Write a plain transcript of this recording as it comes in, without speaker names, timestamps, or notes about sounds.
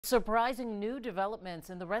Surprising new developments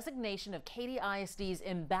in the resignation of Katy ISD's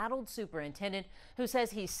embattled superintendent, who says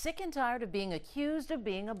he's sick and tired of being accused of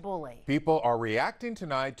being a bully. People are reacting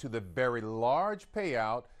tonight to the very large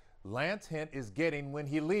payout Lance Hindt is getting when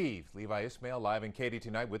he leaves. Levi Ismail live in Katy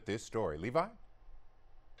tonight with this story. Levi?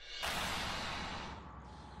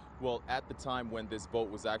 Well, at the time when this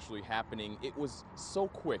vote was actually happening, it was so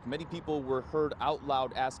quick. Many people were heard out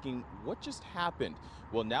loud asking, what just happened?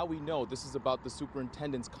 Well, now we know this is about the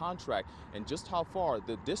superintendent's contract and just how far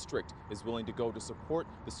the district is willing to go to support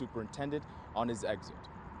the superintendent on his exit.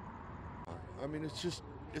 I mean,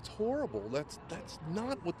 it's horrible. That's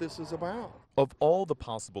not what this is about. Of all the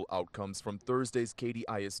possible outcomes from Thursday's Katy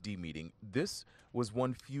ISD meeting, this was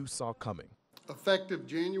one few saw coming. Effective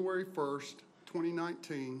January 1st,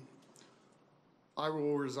 2019, I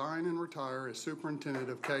will resign and retire as superintendent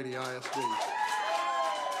of Katy ISD.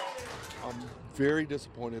 I'm very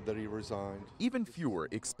disappointed that he resigned. Even fewer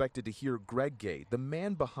expected to hear Greg Gay, the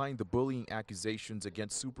man behind the bullying accusations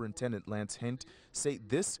against Superintendent Lance Hindt, say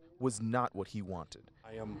this was not what he wanted.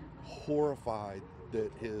 I am horrified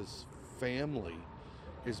that his family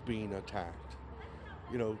is being attacked.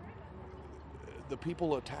 You know, the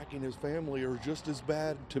people attacking his family are just as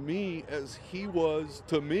bad to me as he was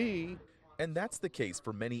to me. And that's the case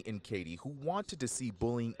for many in Katy who wanted to see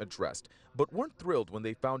bullying addressed, but weren't thrilled when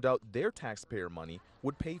they found out their taxpayer money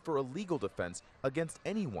would pay for a legal defense against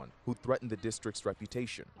anyone who threatened the district's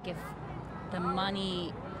reputation. If the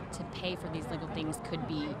money to pay for these legal things could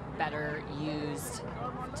be better used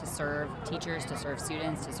to serve teachers, to serve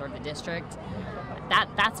students, to serve the district,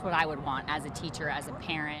 that's what I would want as a teacher, as a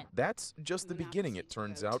parent. That's just the beginning, it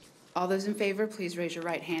turns out. All those in favor, please raise your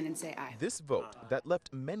right hand and say aye. This vote that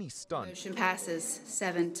left many stunned. Motion passes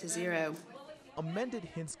 7-0. Amended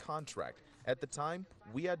Hindt's contract. At the time,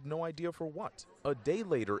 we had no idea for what. A day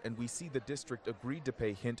later, and we see the district agreed to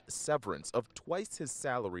pay Hindt severance of twice his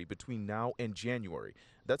salary between now and January.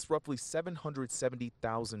 That's roughly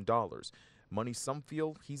 $770,000. Money some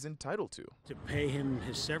feel he's entitled to. To pay him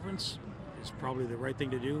his severance is probably the right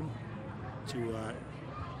thing to do to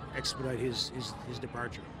expedite his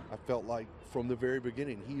departure. I felt like from the very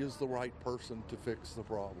beginning, he is the right person to fix the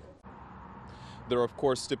problem. There are, of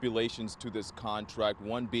course, stipulations to this contract,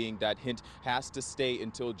 one being that Hindt has to stay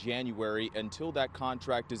until January, until that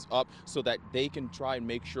contract is up, so that they can try and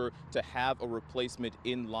make sure to have a replacement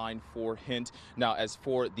in line for Hindt. Now, as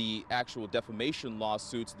for the actual defamation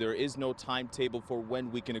lawsuits, there is no timetable for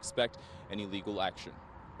when we can expect any legal action.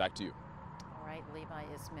 Back to you. All right, Levi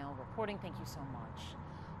Ismail reporting. Thank you so much.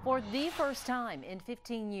 For the first time in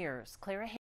 15 years, Clara